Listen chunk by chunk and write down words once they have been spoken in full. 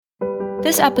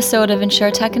This episode of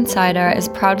InsurTech Insider is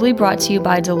proudly brought to you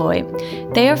by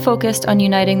Deloitte. They are focused on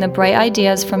uniting the bright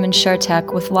ideas from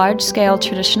InsurTech with large-scale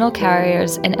traditional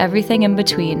carriers and everything in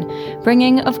between,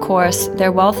 bringing, of course,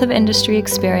 their wealth of industry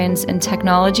experience and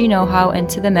technology know-how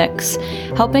into the mix,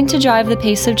 helping to drive the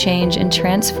pace of change and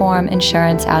transform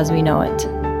insurance as we know it.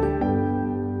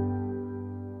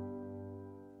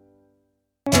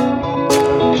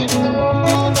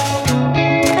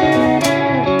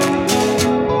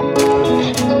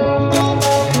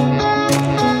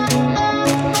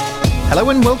 Hello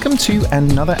and welcome to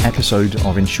another episode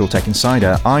of InsurTech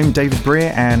Insider. I'm David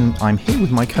Breer and I'm here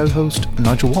with my co-host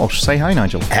Nigel Walsh. Say hi,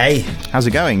 Nigel. Hey. How's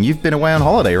it going? You've been away on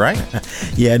holiday, right?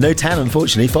 Yeah, no tan,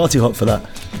 unfortunately. Far too hot for that.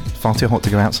 Far too hot to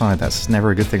go outside. That's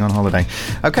never a good thing on holiday.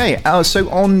 Okay, so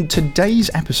on today's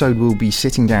episode, we'll be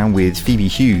sitting down with Phoebe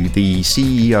Hugh, the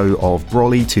CEO of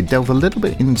Brolly, to delve a little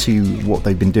bit into what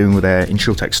they've been doing with their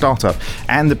InsurTech startup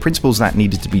and the principles that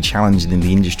needed to be challenged in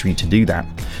the industry to do that.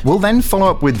 We'll then follow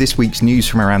up with this week's news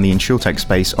from around the InsurTech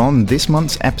space on this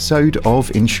month's episode of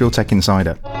InsurTech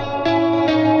Insider.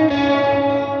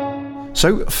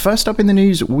 So first up in the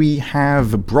news, we have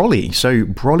Brolly. So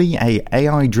Brolly, a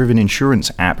AI-driven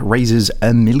insurance app, raises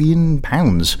 £1 million.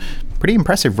 Pretty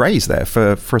impressive raise there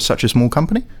for such a small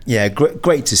company. Yeah,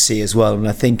 great to see as well. And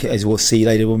I think, as we'll see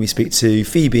later when we speak to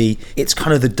Phoebe, it's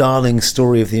kind of the darling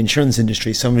story of the insurance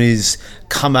industry. Someone who's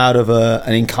come out of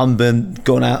an incumbent,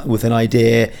 gone out with an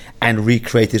idea and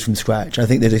recreated from scratch. I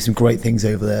think they're doing some great things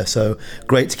over there. So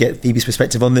great to get Phoebe's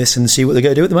perspective on this and see what they're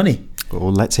going to do with the money.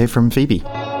 Well, let's hear from Phoebe.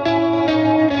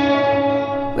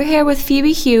 We're here with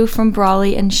Phoebe Hugh from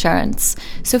Brolly Insurance.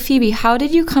 So Phoebe, how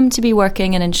did you come to be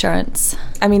working in insurance?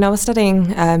 I mean, I was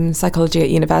studying psychology at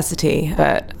university,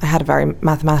 but I had a very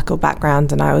mathematical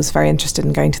background and I was very interested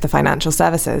in going to the financial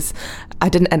services. I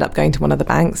didn't end up going to one of the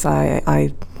banks.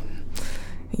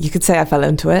 You could say I fell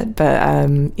into it, but I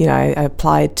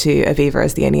applied to Aviva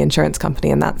as the only insurance company,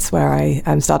 and that's where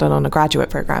I started on a graduate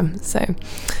program. So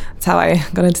that's how I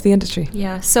got into the industry.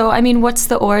 Yeah. So, I mean, what's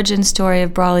the origin story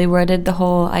of Brolly? Where did the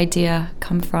whole idea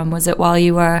come from? Was it while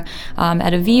you were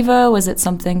at Aviva? Was it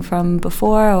something from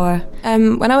before? Or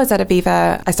when I was at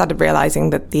Aviva, I started realizing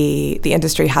that the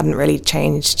industry hadn't really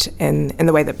changed in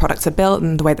the way that products are built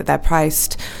and the way that they're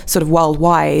priced sort of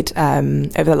worldwide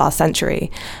over the last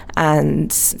century.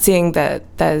 And seeing that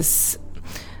there's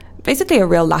basically a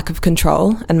real lack of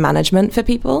control and management for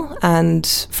people. And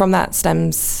from that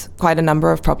stems quite a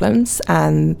number of problems.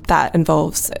 And that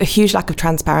involves a huge lack of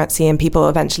transparency and people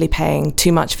eventually paying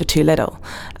too much for too little.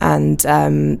 And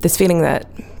this feeling that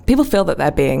people feel that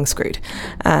they're being screwed.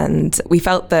 And we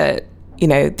felt that,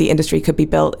 the industry could be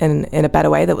built in a better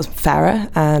way that was fairer,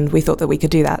 and we thought that we could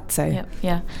do that. So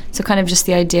yeah. So kind of just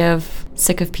the idea of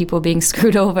sick of people being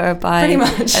screwed over by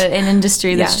an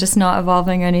industry that's just not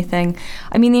evolving or anything.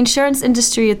 I mean, the insurance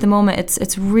industry at the moment,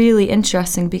 it's really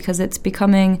interesting because it's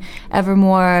becoming ever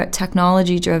more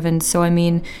technology driven. So I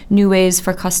mean, new ways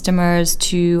for customers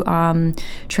to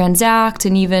transact,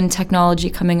 and even technology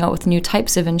coming out with new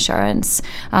types of insurance.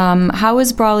 How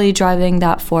is Brolly driving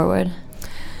that forward?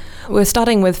 We're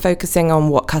starting with focusing on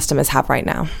what customers have right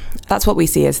now. That's what we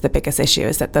see as the biggest issue,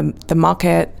 is that the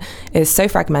market is so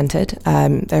fragmented.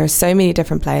 There are so many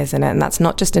different players in it, and that's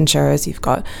not just insurers. You've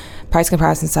got price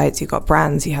comparison sites, you've got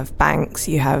brands, you have banks,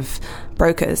 you have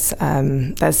brokers.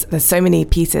 There's so many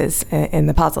pieces in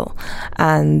the puzzle.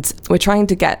 And we're trying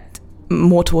to get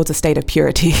more towards a state of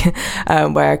purity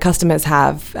where customers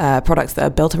have products that are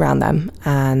built around them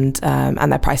and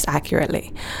they're priced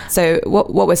accurately. So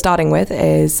what we're starting with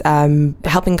is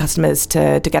helping customers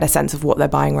to get a sense of what they're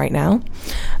buying right now.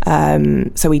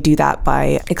 So we do that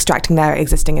by extracting their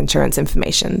existing insurance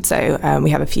information. So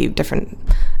we have a few different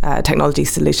technology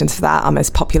solutions for that. Our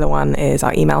most popular one is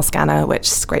our email scanner, which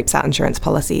scrapes out insurance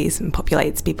policies and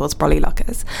populates people's Brolly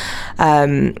lockers.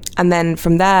 And then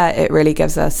from there, it really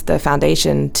gives us the foundation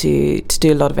to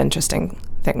do a lot of interesting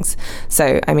things.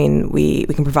 So, I mean, we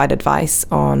can provide advice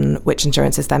on which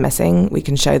insurances they're missing. We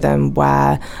can show them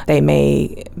where they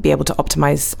may be able to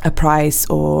optimize a price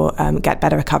or get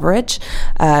better coverage.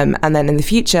 And then in the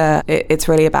future, it's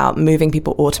really about moving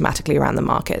people automatically around the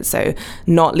market. So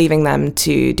not leaving them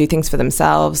to do things for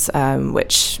themselves,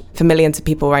 which for millions of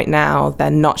people right now,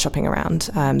 they're not shopping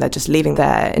around. They're just leaving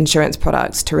their insurance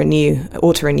products to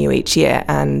auto-renew each year.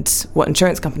 And what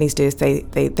insurance companies do is they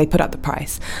put up the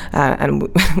price.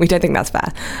 And we don't think that's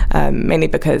fair, mainly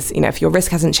because, if your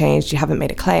risk hasn't changed, you haven't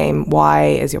made a claim, why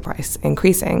is your price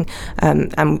increasing?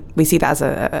 And we see that as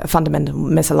a fundamental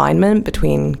misalignment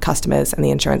between customers and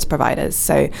the insurance providers.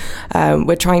 So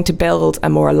we're trying to build a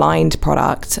more aligned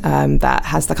product that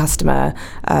has the customer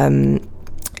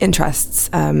interests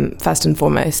first and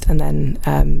foremost, and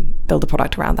then build a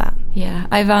product around that. Yeah,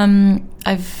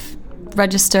 I've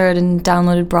registered and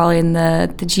downloaded Brolly, and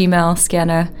the Gmail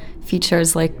scanner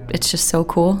features, like, it's just so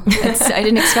cool. I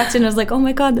didn't expect it, and I was like, oh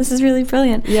my god, this is really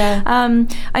brilliant. Yeah.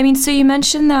 I mean, so you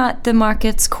mentioned that the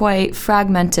market's quite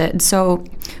fragmented, so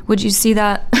would you see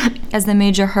that as the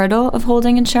major hurdle of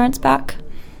holding insurance back?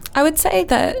 I would say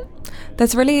that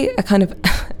there's really a kind of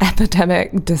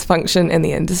epidemic dysfunction in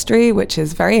the industry, which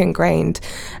is very ingrained,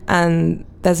 and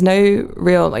there's no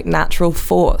real like natural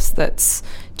force that's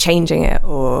changing it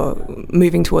or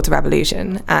moving towards a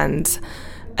revolution. And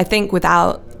I think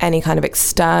without any kind of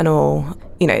external,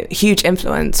 huge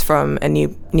influence from a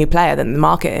new player, then the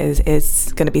market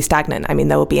is going to be stagnant. I mean,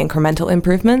 there will be incremental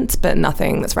improvements, but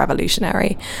nothing that's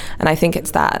revolutionary. And I think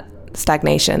it's that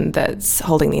stagnation that's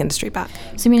holding the industry back.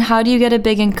 So, I mean, how do you get a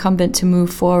big incumbent to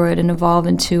move forward and evolve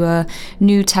into a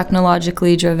new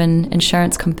technologically driven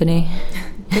insurance company?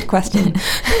 Good question.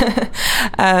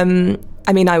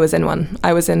 I mean, I was in one.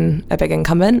 I was in a big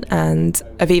incumbent, and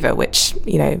Aviva, which,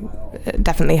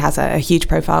 definitely has a huge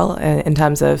profile in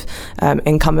terms of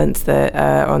incumbents that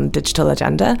are on digital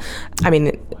agenda. I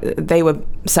mean, they were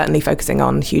certainly focusing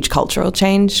on huge cultural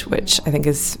change, which I think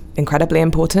is incredibly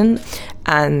important,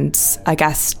 and I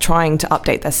guess trying to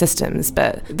update their systems,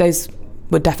 but those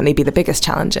would definitely be the biggest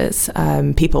challenges,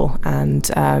 people, and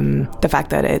the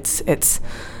fact that it's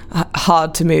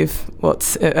hard to move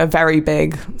what's a very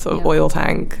big sort of oil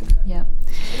tank. Yeah.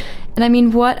 And I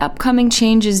mean, what upcoming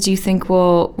changes do you think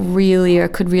will really or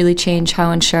could really change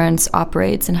how insurance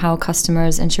operates and how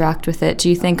customers interact with it? Do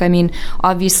you think, I mean,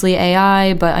 obviously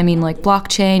AI, but I mean like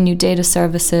blockchain, new data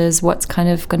services, what's kind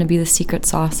of going to be the secret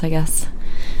sauce, I guess?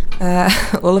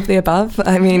 All of the above.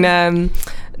 I mean,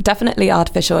 definitely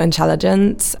artificial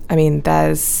intelligence. I mean,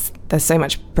 there's so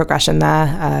much progression there.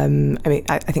 I mean,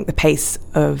 I think the pace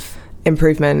of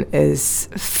improvement is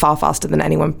far faster than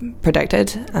anyone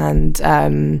predicted, and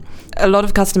a lot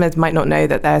of customers might not know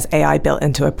that there's AI built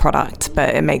into a product,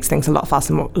 but it makes things a lot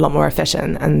faster, a lot more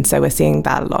efficient, and so we're seeing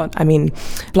that a lot. I mean,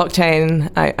 blockchain,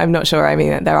 I'm not sure. I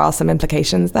mean, there are some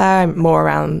implications there, more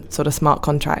around sort of smart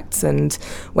contracts and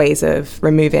ways of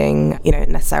removing,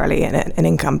 necessarily an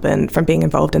incumbent from being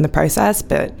involved in the process,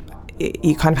 but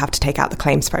you kind of have to take out the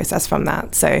claims process from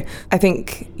that. So I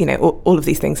think, all of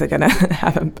these things are going to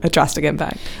have a drastic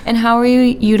impact. And how are you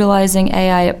utilizing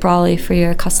AI at Brolly for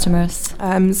your customers?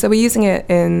 So we're using it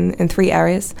in 3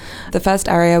 areas. The first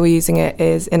area we're using it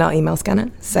is in our email scanner.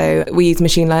 So we use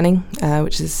machine learning,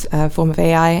 which is a form of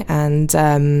AI,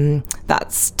 and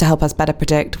that's to help us better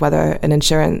predict whether an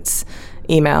insurance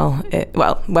email,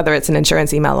 whether it's an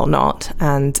insurance email or not,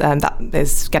 and that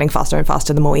is getting faster and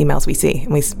faster the more emails we see,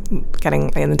 and we're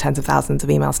getting in the tens of thousands of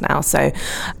emails now. So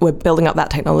we're building up that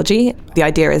technology. The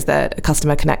idea is that a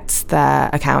customer connects their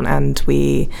account and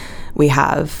we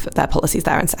have their policies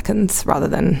there in seconds rather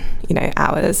than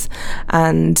hours.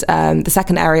 And the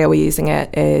second area we're using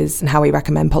it is in how we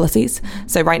recommend policies.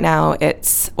 So right now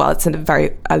it's a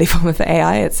very early form of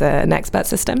AI. It's an expert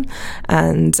system,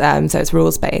 and so it's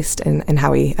rules based in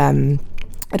how we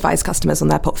advise customers on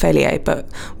their portfolio. But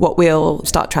what we'll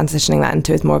start transitioning that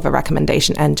into is more of a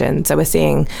recommendation engine. So we're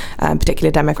seeing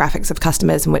particular demographics of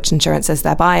customers and which insurances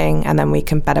they're buying, and then we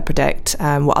can better predict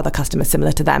what other customers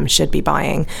similar to them should be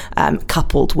buying,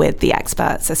 coupled with the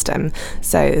expert system.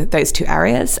 So those 2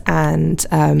 areas. And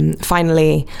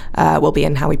finally, will be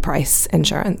in how we price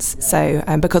insurance. So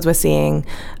because we're seeing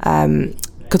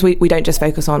because we don't just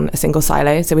focus on a single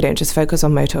silo, so we don't just focus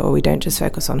on motor, or we don't just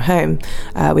focus on home,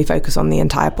 we focus on the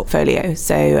entire portfolio.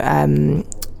 So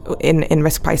in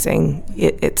risk pricing,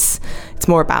 it's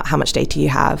more about how much data you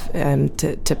have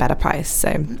to better price. So,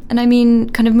 and I mean,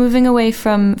 kind of moving away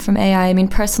from AI, I mean,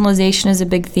 personalisation is a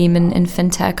big theme in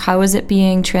fintech. How is it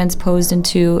being transposed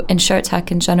into InsurTech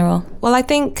in general? Well, I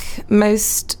think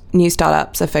most new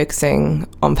startups are focusing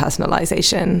on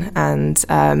personalisation,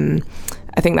 and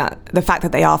I think that the fact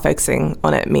that they are focusing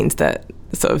on it means that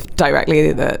sort of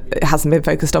directly that it hasn't been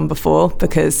focused on before,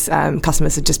 because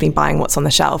customers have just been buying what's on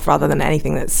the shelf rather than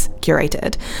anything that's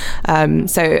curated.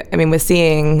 So, I mean, we're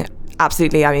seeing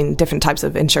absolutely, I mean, different types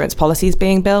of insurance policies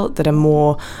being built that are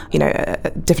more,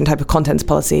 a different type of contents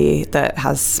policy that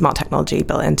has smart technology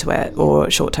built into it, or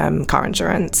short-term car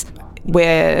insurance.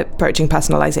 We're approaching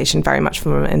personalisation very much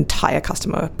from an entire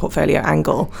customer portfolio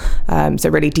angle. So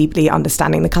really deeply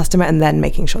understanding the customer and then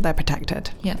making sure they're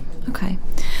protected. Yeah, okay.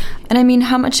 And I mean,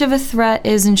 how much of a threat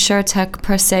is InsurTech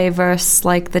per se versus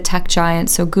like the tech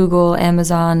giants, so Google,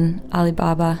 Amazon,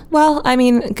 Alibaba? Well, I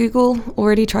mean, Google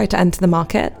already tried to enter the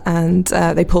market and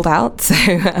they pulled out. So,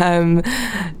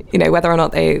 whether or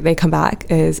not they come back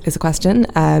is a question.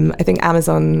 I think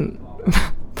Amazon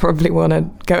probably want to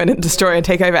go in and destroy and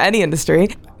take over any industry.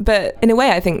 But in a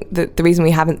way, I think that the reason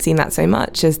we haven't seen that so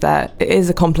much is that it is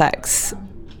a complex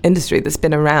industry that's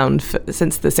been around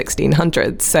since the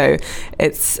 1600s. So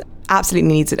it's absolutely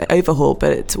needs an overhaul,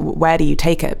 but it's where do you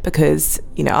take it? Because,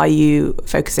 are you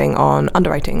focusing on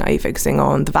underwriting? Are you focusing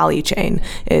on the value chain?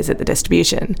 Is it the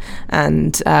distribution?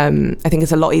 And I think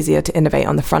it's a lot easier to innovate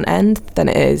on the front end than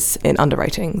it is in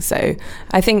underwriting. So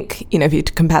I think, if you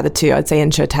compare the two, I'd say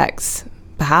InsurTech's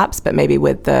perhaps, but maybe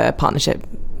with the partnership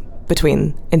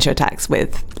between InsurTechs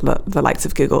with the likes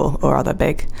of Google or other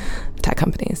big tech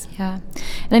companies. Yeah.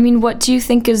 And what do you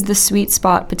think is the sweet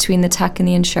spot between the tech and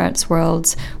the insurance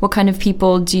worlds? What kind of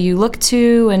people do you look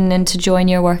to and to join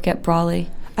your work at Brolly?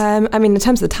 In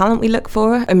terms of the talent we look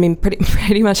for,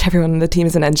 pretty much everyone on the team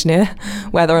is an engineer,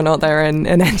 whether or not they're in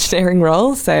an engineering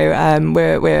role. So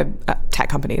we're a tech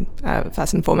company,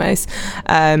 first and foremost.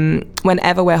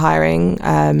 Whenever we're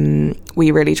hiring,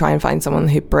 we really try and find someone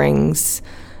who brings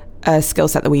a skill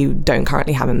set that we don't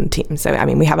currently have in the team. So,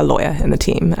 we have a lawyer in the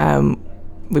team.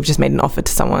 We've just made an offer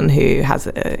to someone who has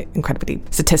an incredibly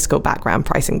statistical background,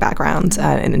 pricing background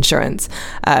in insurance.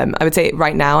 I would say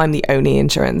right now I'm the only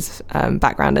insurance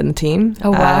background in the team. Oh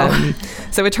wow!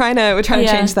 So we're trying to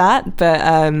change that, but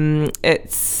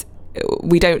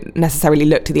we don't necessarily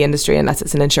look to the industry unless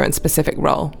it's an insurance specific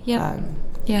role. Yeah,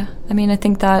 I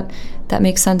think that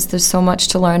makes sense. There's so much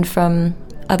to learn from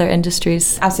other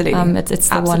industries. Absolutely, it's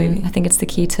the one. I think it's the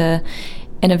key to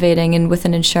innovating and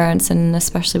within insurance and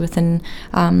especially within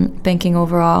banking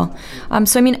overall.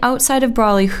 Outside of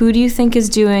Brolly, who do you think is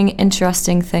doing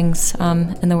interesting things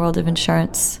in the world of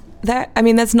insurance?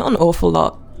 There's not an awful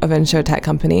lot of InsurTech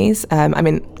companies.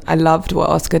 I loved what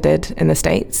Oscar did in the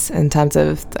States in terms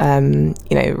of,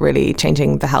 really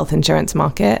changing the health insurance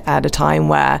market at a time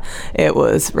where it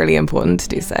was really important to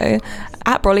do so.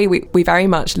 At Brolly, we very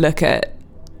much look at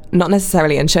not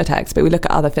necessarily InsurTechs, but we look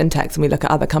at other fintechs and we look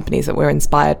at other companies that we're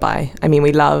inspired by.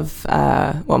 We love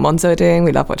what Monzo are doing.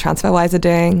 We love what TransferWise are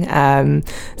doing.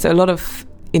 So a lot of,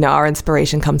 our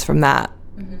inspiration comes from that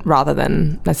rather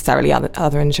than necessarily other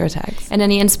InsurTechs. And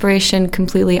any inspiration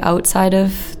completely outside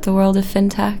of the world of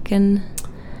fintech and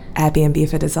Airbnb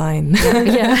for design.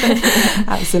 Yeah.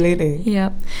 Absolutely.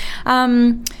 Yeah.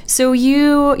 So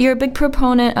you're a big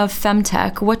proponent of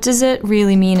femtech. What does it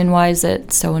really mean and why is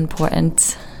it so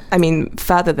important?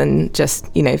 Further than just,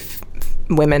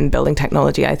 women building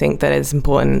technology, I think that it's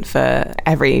important for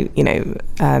every,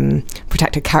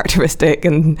 protected characteristic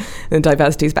and the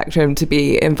diversity spectrum to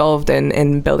be involved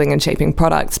in building and shaping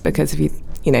products, because if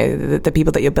the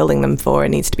people that you're building them for, it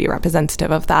needs to be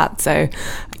representative of that. So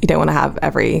you don't want to have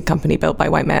every company built by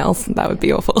white males. That would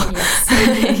be awful.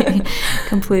 Yes.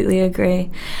 Completely agree.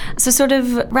 So sort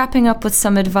of wrapping up with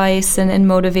some advice and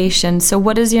motivation. So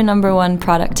what is your number one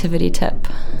productivity tip?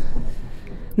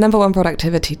 Number one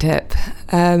productivity tip.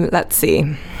 Let's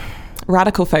see.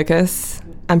 Radical focus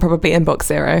and probably Inbox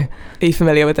Zero. Are you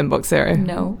familiar with Inbox Zero?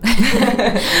 No.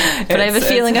 But I have a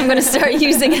feeling I'm going to start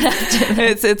using it after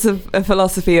that. It's a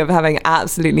philosophy of having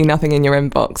absolutely nothing in your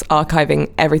inbox, archiving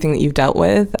everything that you've dealt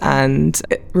with, and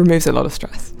it removes a lot of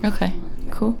stress. Okay,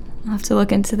 cool. I'll have to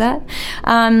look into that.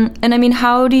 And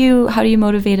how do you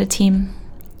motivate a team?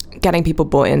 Getting people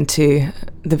bought into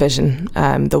the vision,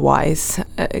 the whys,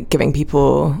 giving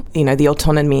people, the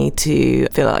autonomy to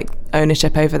feel like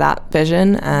ownership over that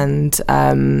vision, and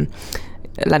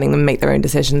letting them make their own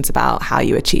decisions about how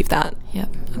you achieve that. Yep.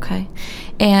 Okay.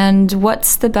 And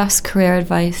what's the best career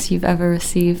advice you've ever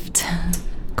received?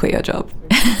 Quit your job.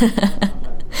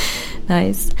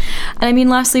 Nice. And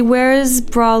lastly, where is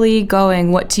Brolly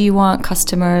going? What do you want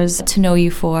customers to know you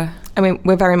for?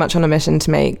 We're very much on a mission to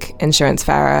make insurance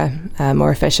fairer, more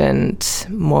efficient,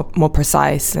 more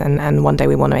precise, and one day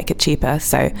we want to make it cheaper.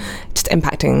 So just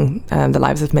impacting the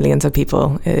lives of millions of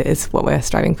people is what we're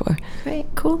striving for. Great,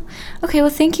 cool. Okay, well,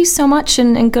 thank you so much,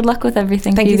 and good luck with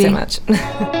everything, Thank Phoebe. you so much.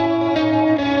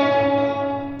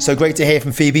 So great to hear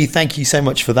from Phoebe. Thank you so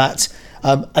much for that.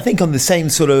 I think on the same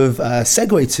sort of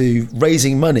segue to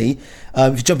raising money,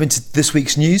 if you jump into this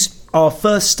week's news, our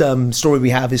first story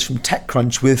we have is from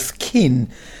TechCrunch with Kin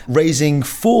raising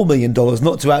 $4 million,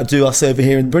 not to outdo us over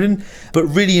here in Britain, but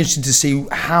really interesting to see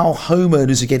how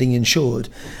homeowners are getting insured.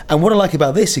 And what I like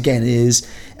about this, again, is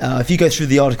if you go through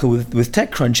the article with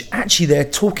TechCrunch, actually they're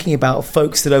talking about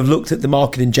folks that have looked at the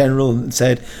market in general and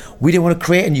said, we don't want to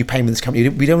create a new payments company,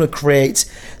 we don't want to create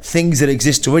things that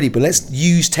exist already, but let's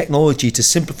use technology to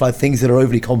simplify things that are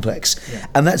overly complex. Yeah.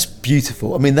 And that's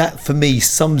beautiful. That, for me,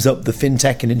 sums up the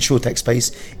fintech and insurtech insurtech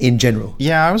space in general.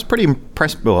 Yeah, I was pretty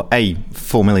impressed. Well,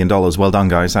 $4 million, well done,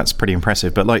 guys. That's pretty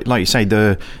impressive. But like you say,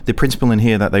 the principle in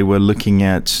here that they were looking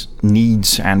at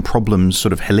needs and problems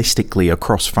sort of holistically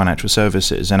across financial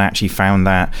services, and actually found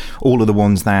that all of the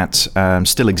ones that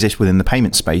still exist within the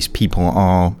payment space, people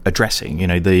are addressing. You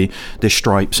know, the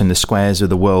Stripes and the Squares of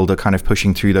the world are kind of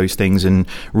pushing through those things, and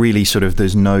really sort of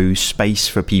there's no space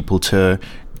for people to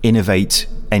innovate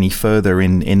any further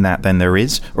in that than there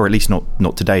is, or at least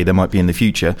not today. There might be in the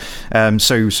future.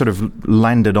 So sort of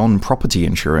landed on property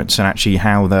insurance, and actually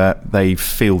how they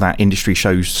feel that industry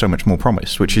shows so much more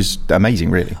promise, which is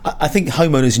amazing, really. I think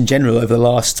homeowners in general over the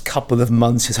last couple of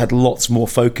months has had lots more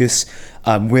focus.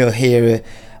 We'll hear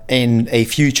in a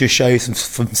future show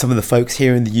from some of the folks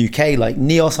here in the UK, like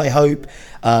Neos, I hope.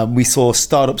 We saw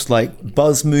startups like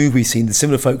BuzzMove. We've seen the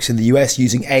similar folks in the US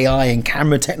using AI and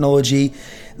camera technology.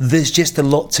 There's just a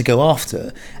lot to go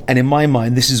after. And in my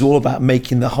mind, this is all about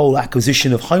making the whole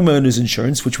acquisition of homeowners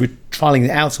insurance, which we're trialing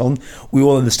it out on. We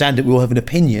all understand it. We all have an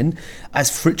opinion,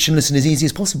 as frictionless and as easy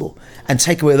as possible. And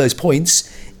take away those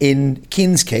points. In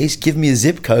Keen's case, give me a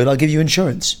zip code, I'll give you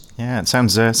insurance. Yeah, it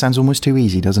sounds almost too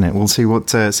easy, doesn't it? We'll see what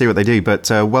they do.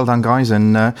 But well done, guys,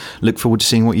 and look forward to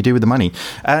seeing what you do with the money.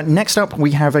 Next up,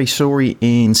 we have a story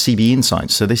in CB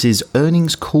Insights. So this is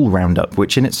earnings call roundup,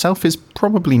 which in itself is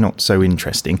probably not so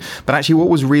interesting. But actually, what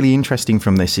was really interesting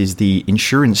from this is the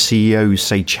insurance CEOs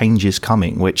say change is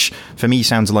coming, which for me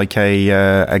sounds like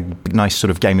a nice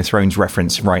sort of Game of Thrones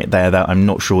reference right there that I'm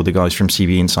not sure the guys from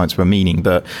CB Insights were meaning.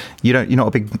 But you're not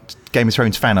a big Game of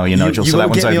Thrones fan, are you, Nigel? You so that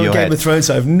one's over your head. Game of Thrones,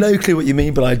 so I have no clue what you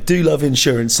mean, but I do love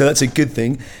insurance, so that's a good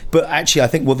thing. But actually, I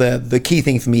think the key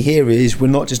thing for me here is we're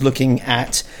not just looking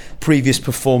at previous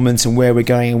performance and where we're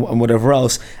going and whatever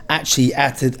else. Actually,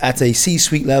 at a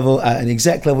C-suite level, at an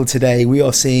exec level today, we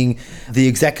are seeing the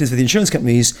executives of the insurance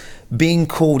companies being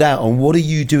called out on what are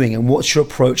you doing and what's your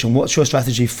approach and what's your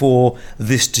strategy for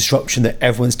this disruption that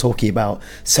everyone's talking about.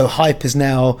 So hype has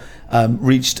now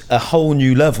reached a whole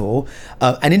new level.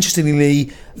 And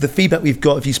interestingly, the feedback we've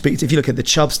got, if you look at the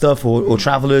Chubb stuff or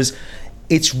Travelers,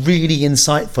 it's really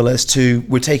insightful as to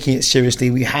we're taking it seriously.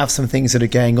 We have some things that are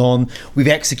going on. We've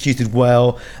executed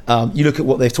well. You look at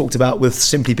what they've talked about with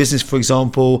Simply Business, for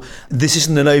example. This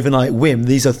isn't an overnight whim.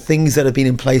 These are things that have been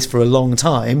in place for a long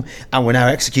time, and we're now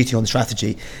executing on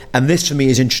strategy. And this, for me,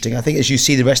 is interesting. I think as you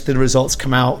see the rest of the results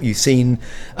come out, you've seen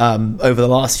over the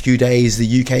last few days,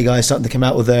 the UK guys starting to come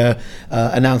out with their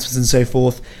announcements and so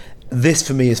forth. This,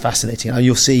 for me, is fascinating. And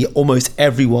you'll see almost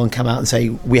everyone come out and say,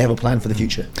 we have a plan for the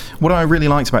future. What I really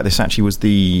liked about this actually was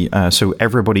so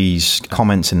everybody's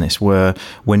comments in this were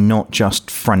not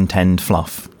just front-end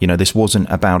fluff. You know, this wasn't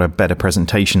about a better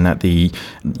presentation that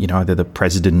either the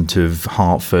president of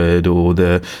Hartford or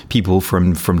the people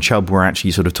from Chubb were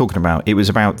actually sort of talking about. It was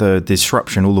about the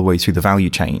disruption all the way through the value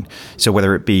chain. So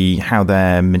whether it be how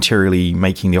they're materially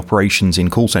making the operations in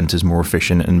call centers more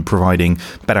efficient and providing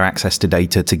better access to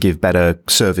data to give better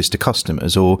service to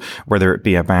customers, or whether it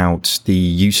be about the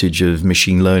usage of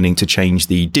machine learning to change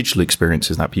the digital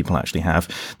experiences that people actually have,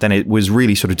 then it was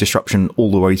really sort of disruption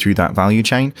all the way through that value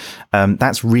chain.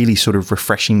 That's really sort of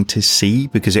refreshing to see,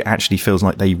 because it actually feels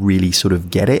like they really sort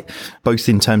of get it, both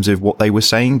in terms of what they were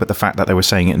saying, but the fact that they were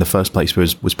saying it in the first place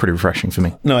was pretty refreshing for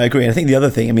me. No, I agree. And I think the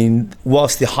other thing, I mean,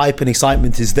 whilst the hype and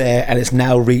excitement is there and it's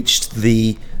now reached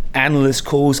the analyst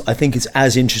calls, I think it's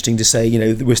as interesting to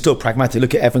say, we're still pragmatic.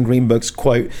 Look at Evan Greenberg's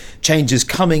quote, change is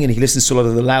coming, and he listens to a lot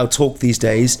of the loud talk these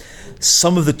days.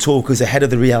 Some of the talk is ahead of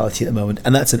the reality at the moment,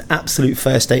 and that's an absolute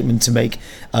fair statement to make.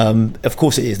 Of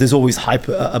course it is. There's always hype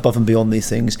above and beyond these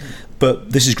things,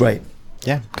 but this is great.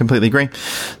 Yeah, completely agree.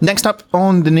 Next up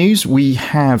on the news, we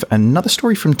have another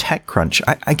story from TechCrunch.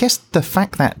 I guess the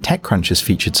fact that TechCrunch has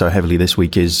featured so heavily this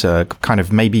week is kind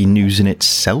of maybe news in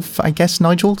itself, I guess,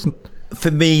 Nigel? For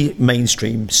me,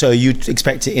 mainstream. So you'd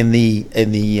expect it in the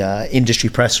industry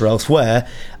press or elsewhere.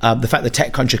 The fact that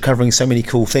TechCrunch are covering so many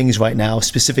cool things right now,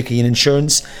 specifically in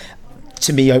insurance,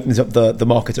 to me opens up the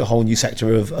market to a whole new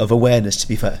sector of awareness, to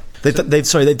be fair.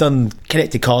 They've done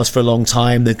connected cars for a long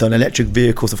time. They've done electric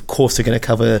vehicles. Of course, they're going to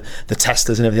cover the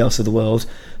Teslas and everything else of the world.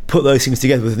 Put those things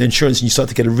together with insurance and you start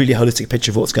to get a really holistic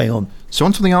picture of what's going on. So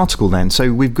onto the article then.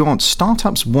 So we've got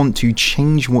startups want to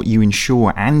change what you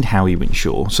insure and how you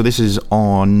insure. So this is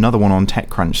another one on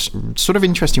TechCrunch. Sort of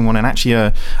interesting one, and actually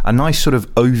a nice sort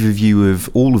of overview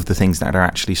of all of the things that are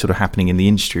actually sort of happening in the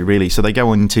industry, really. So they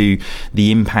go into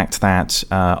the impact that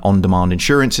that on-demand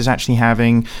insurance is actually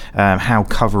having, how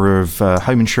cover of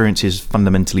home insurance is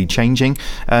fundamentally changing,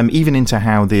 even into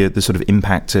how the sort of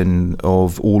impact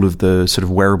of all of the sort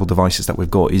of wearable devices that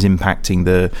we've got is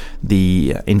impacting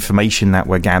the information that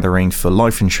we're gathering for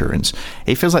life insurance.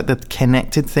 It feels like the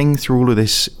connected thing through all of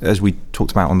this, as we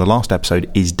talked about on the last episode,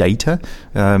 is data.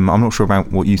 I'm not sure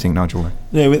about what you think, Nigel.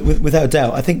 No, without a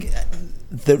doubt. I think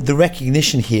the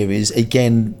recognition here is,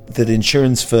 again, that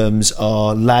insurance firms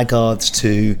are laggards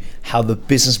to how the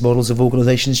business models of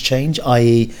organisations change,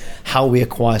 i.e. how we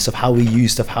acquire stuff, how we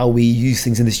use stuff, how we use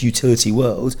things in this utility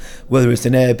world, whether it's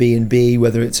an Airbnb,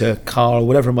 whether it's a car or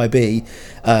whatever it might be,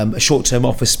 a short-term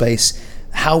office space.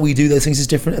 How we do those things is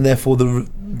different, and therefore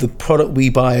the product we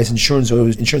buy as insurance, or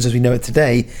insurance as we know it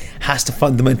today, has to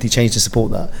fundamentally change to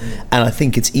support that. And I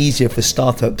think it's easier for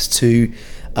startups to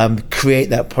create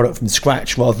that product from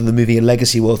scratch rather than moving a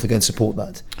legacy world to go and support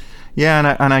that.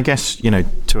 Yeah, and I guess,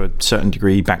 to a certain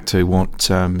degree, back to what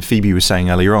Phoebe was saying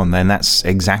earlier on, then that's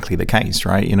exactly the case,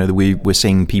 right? We're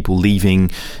seeing people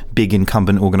leaving big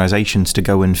incumbent organizations to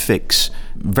go and fix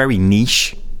very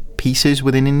niche pieces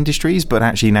within industries, but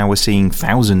actually now we're seeing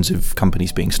thousands of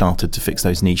companies being started to fix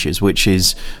those niches, which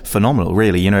is phenomenal,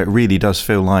 really. It really does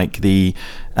feel like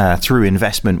through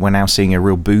investment, we're now seeing a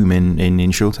real boom in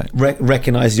InsurTech.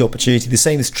 Recognise the opportunity. The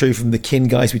same is true from the kin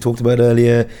guys we talked about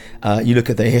earlier. You look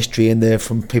at their history, and they're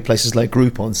from places like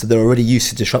Groupon, so they're already used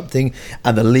to disrupting,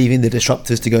 and they're leaving the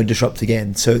disruptors to go and disrupt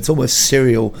again. So it's almost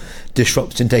serial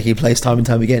disruption taking place time and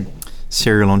time again.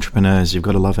 Serial entrepreneurs, you've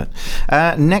got to love it.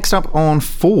 Next up on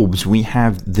Forbes, we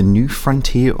have the new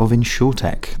frontier of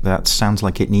InsurTech. That sounds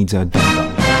like it needs a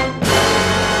dumbbell.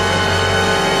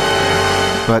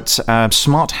 But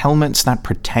smart helmets that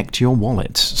protect your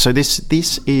wallet. So this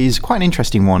is quite an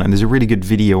interesting one, and there's a really good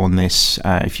video on this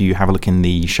if you have a look in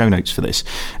the show notes for this.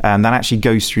 That actually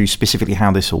goes through specifically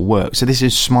how this all works. So this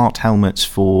is smart helmets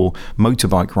for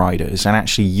motorbike riders, and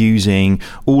actually using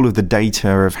all of the data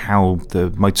of how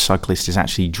the motorcyclist is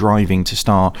actually driving to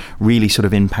start really sort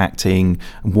of impacting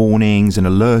warnings and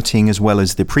alerting, as well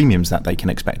as the premiums that they can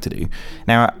expect to do.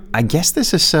 Now, I guess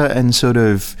there's a certain sort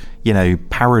of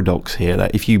paradox here,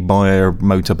 that if you buy a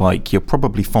motorbike, you're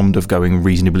probably fond of going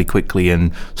reasonably quickly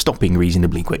and stopping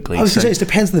reasonably quickly. I was going to say, it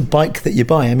depends on the bike that you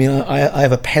buy. I mean, I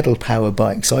have a pedal power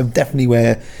bike, so I definitely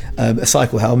wear a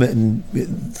cycle helmet,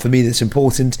 and for me that's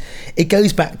important. It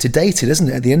goes back to data, doesn't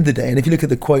it, at the end of the day? And if you look at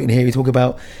the quote in here, you talk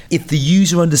about if the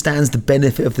user understands the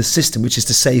benefit of the system, which is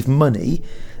to save money,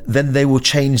 then they will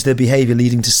change their behaviour,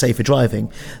 leading to safer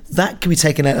driving. That can be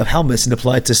taken out of helmets and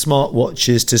applied to smart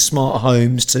watches, to smart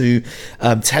homes, to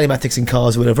telematics in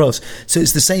cars, or whatever else. So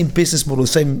it's the same business model,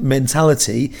 same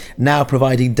mentality, now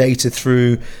providing data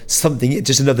through something,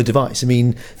 just another device. I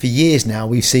mean, for years now,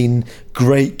 we've seen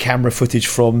great camera footage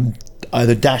from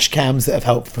either dash cams that have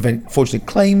helped prevent fraudulent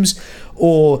claims,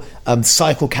 or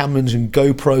cycle cameras and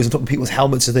GoPros on top of people's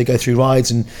helmets as they go through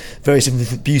rides, and various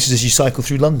different abuses as you cycle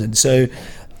through London. So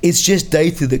it's just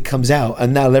data that comes out,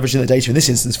 and now leveraging that data in this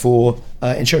instance for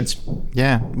insurance.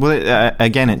 Yeah, well,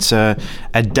 again, it's a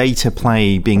data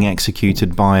play being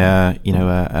executed by a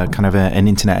kind of an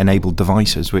internet-enabled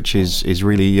devices, which is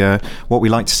really what we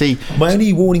like to see. My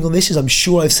only warning on this is, I'm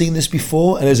sure I've seen this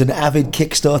before, and as an avid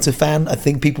Kickstarter fan, I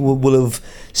think people will have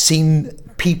seen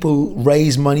people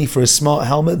raise money for a smart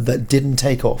helmet that didn't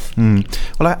take off.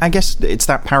 Well, I guess it's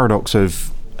that paradox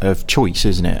of choice,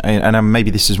 isn't it? And maybe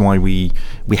this is why we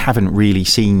haven't really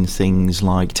seen things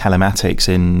like telematics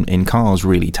in cars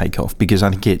really take off, because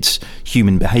I think it's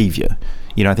human behaviour.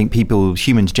 I think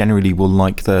humans generally will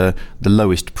like the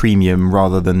lowest premium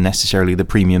rather than necessarily the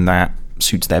premium that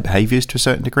suits their behaviours to a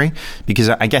certain degree, because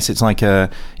I guess it's like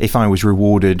if I was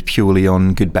rewarded purely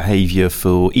on good behaviour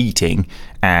for eating,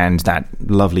 and that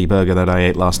lovely burger that I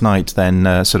ate last night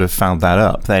then sort of fouled that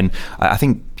up, then I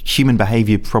think human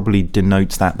behaviour probably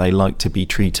denotes that they like to be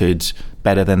treated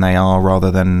better than they are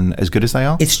rather than as good as they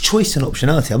are. It's choice and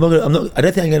optionality. I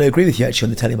don't think I'm going to agree with you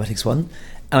actually on the telematics one,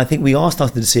 and I think we are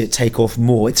starting to see it take off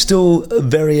more. It's still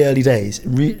very early days,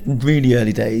 really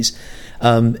early days.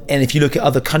 And if you look at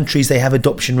other countries, they have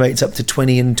adoption rates up to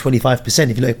 20 and 25%.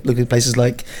 If you look at places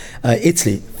like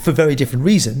Italy, for very different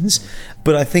reasons.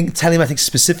 But I think telematics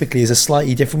specifically is a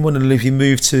slightly different one. And if you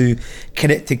move to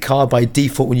connected car by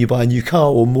default when you buy a new car,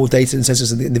 or more data and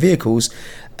sensors in the vehicles,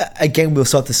 again, we'll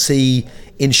start to see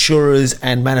insurers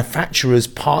and manufacturers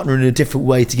partner in a different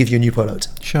way to give you a new product.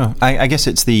 Sure. I guess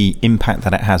it's the impact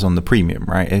that it has on the premium,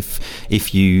 right?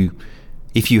 If you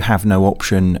if you have no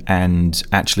option, and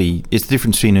actually it's the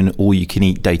difference between an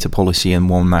all-you-can-eat data policy and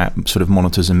one that sort of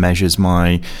monitors and measures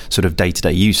my sort of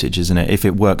day-to-day usage, isn't it? If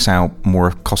it works out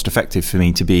more cost-effective for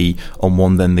me to be on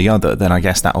one than the other, then I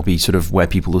guess that'll be sort of where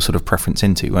people will sort of preference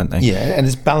into, won't they? Yeah, and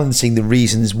it's balancing the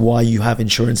reasons why you have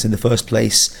insurance in the first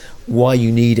place, why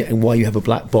you need it, and why you have a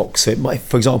black box. So it might,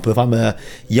 for example, if I'm a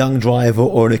young driver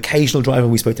or an occasional driver,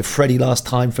 we spoke to Freddie last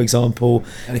time, for example,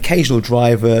 an occasional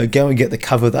driver, go and get the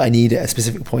cover that I need at a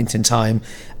specific point in time,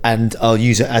 and I'll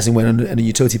use it as and when on a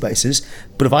utility basis.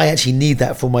 But if I actually need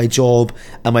that for my job,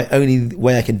 and my only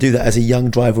way I can do that as a young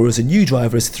driver or as a new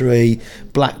driver is through a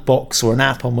black box or an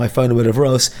app on my phone or whatever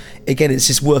else, again, it's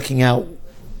just working out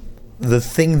the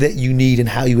thing that you need and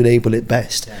how you enable it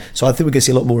best. So I think we're going to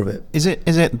see a lot more of it. Is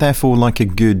it therefore like a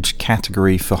good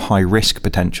category for high risk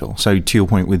potential? So to your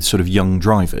point with sort of young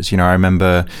drivers, I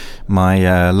remember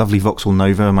my lovely Vauxhall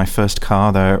Nova, my first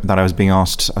car that I was being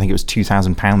asked, I think it was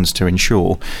 £2,000 to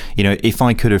insure. If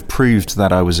I could have proved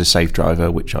that I was a safe driver,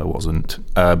 which I wasn't,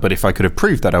 but if I could have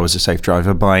proved that I was a safe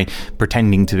driver by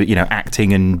pretending to,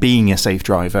 acting and being a safe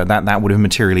driver, that would have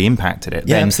materially impacted it.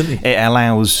 Yeah, then absolutely. It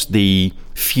allows the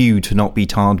few to not be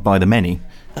tarred by the many.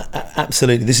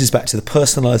 Absolutely. This is back to the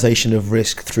personalisation of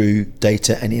risk through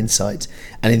data and insight.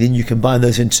 And then you combine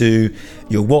those into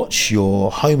your watch,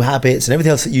 your home habits, and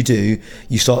everything else that you do,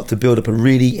 you start to build up a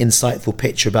really insightful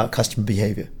picture about customer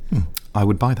behaviour. I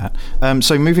would buy that.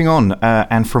 So moving on,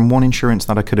 and from one insurance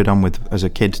that I could have done with as a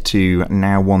kid to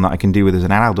now one that I can do with as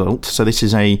an adult. So this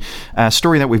is a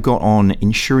story that we've got on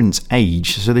Insurance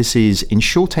Age. So this is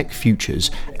InsurTech Futures.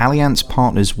 Allianz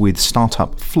partners with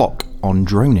startup Flock on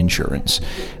drone insurance.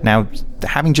 Now,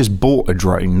 having just bought a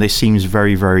drone, this seems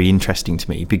very, very interesting to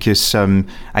me because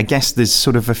I guess there's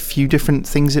sort of a few different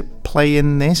things at play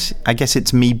in this. I guess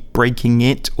it's me breaking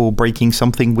it or breaking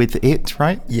something with it,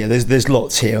 right? Yeah, there's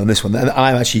lots here on this one. And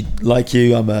I'm actually, like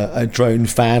you, I'm a drone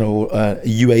fan, or a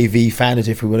UAV fan,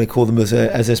 if we want to call them as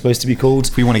they're supposed to be called.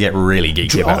 If we want to get really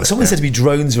geeky about it. Someone said to me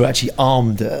drones are actually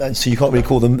armed, so you can't really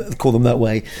call them that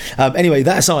way. Anyway,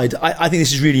 that aside, I think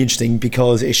this is really interesting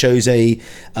because it shows a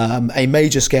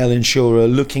major scale insurer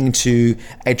looking to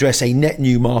address a net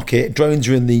new market. Drones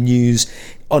are in the news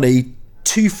on a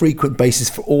too frequent basis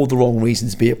for all the wrong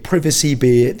reasons, be it privacy,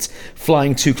 be it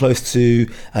flying too close to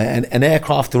an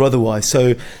aircraft or otherwise.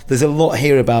 So there's a lot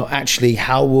here about actually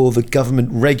how will the government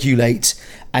regulate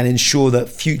and ensure that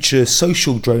future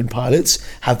social drone pilots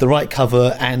have the right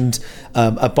cover and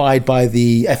abide by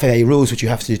the FAA rules, which you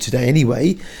have to do today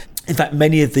anyway. In fact,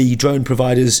 many of the drone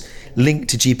providers link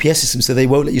to GPS systems, so they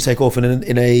won't let you take off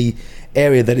in a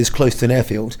area that is close to an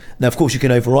airfield. Now, of course, you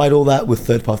can override all that with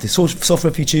third-party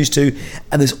software if you choose to,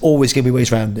 and there's always going to be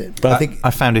ways around it. But I think I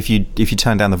found if you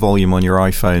turn down the volume on your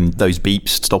iPhone, those beeps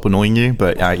stop annoying you.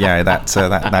 But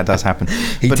that does happen.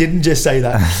 He didn't just say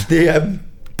that.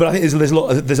 But I think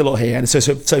there's a lot here, and so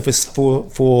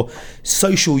for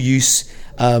social use.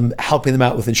 Helping them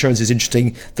out with insurance is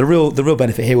interesting. The real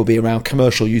benefit here will be around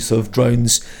commercial use of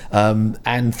drones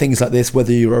and things like this,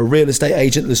 whether you're a real estate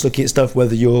agent that's looking at stuff,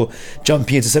 whether you're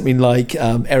jumping into something like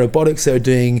aerobotics that are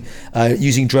doing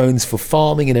using drones for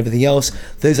farming and everything else.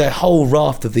 There's a whole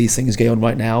raft of these things going on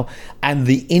right now, and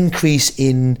the increase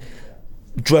in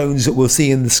drones that we'll see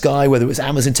in the sky, whether it was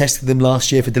Amazon testing them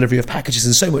last year for delivery of packages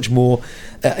and so much more,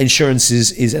 insurance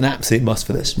is an absolute must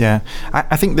for this. Yeah,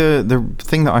 I think the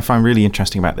thing that I find really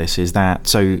interesting about this is that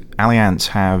so Allianz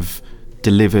have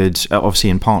delivered, obviously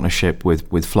in partnership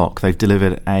with Flock, they've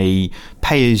delivered a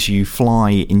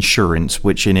pay-as-you-fly insurance,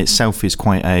 which in itself is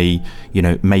quite a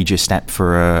major step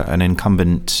for an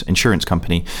incumbent insurance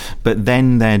company. But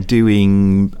then they're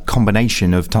doing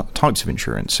combination of types of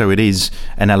insurance. So it is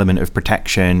an element of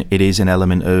protection, it is an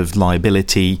element of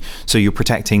liability. So you're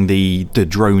protecting the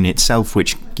drone itself,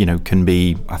 which can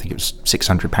be, I think it was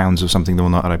 £600 or something, the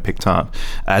one that I picked up,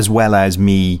 as well as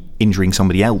me injuring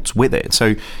somebody else with it.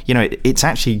 So it's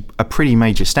actually a pretty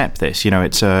major step. This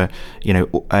it's a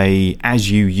as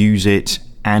you use it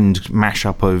and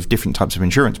mashup of different types of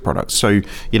insurance products. So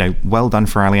well done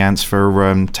for Allianz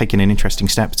for taking an interesting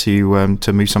step to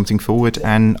move something forward,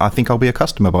 and I think I'll be a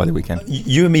customer by the weekend.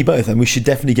 You and me both, and we should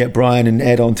definitely get Brian and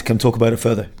Ed on to come talk about it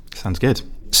further. Sounds good.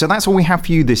 So that's all we have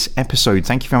for you this episode.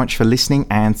 Thank you very much for listening,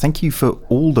 and thank you for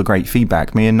all the great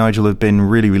feedback. Me and Nigel have been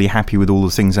really, really happy with all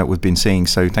the things that we've been seeing.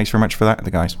 So thanks very much for that,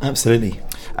 guys. Absolutely.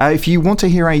 If you want to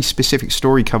hear a specific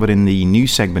story covered in the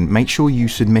news segment, make sure you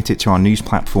submit it to our news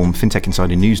platform,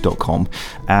 fintechinsidernews.com,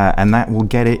 and that will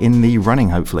get it in the running,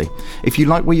 hopefully. If you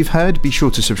like what you've heard, be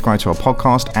sure to subscribe to our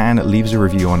podcast and leave us a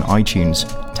review on iTunes.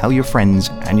 Tell your friends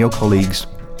and your colleagues,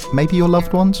 maybe your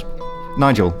loved ones.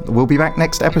 Nigel, we'll be back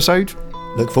next episode.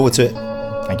 Look forward to it.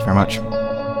 Thank you very much.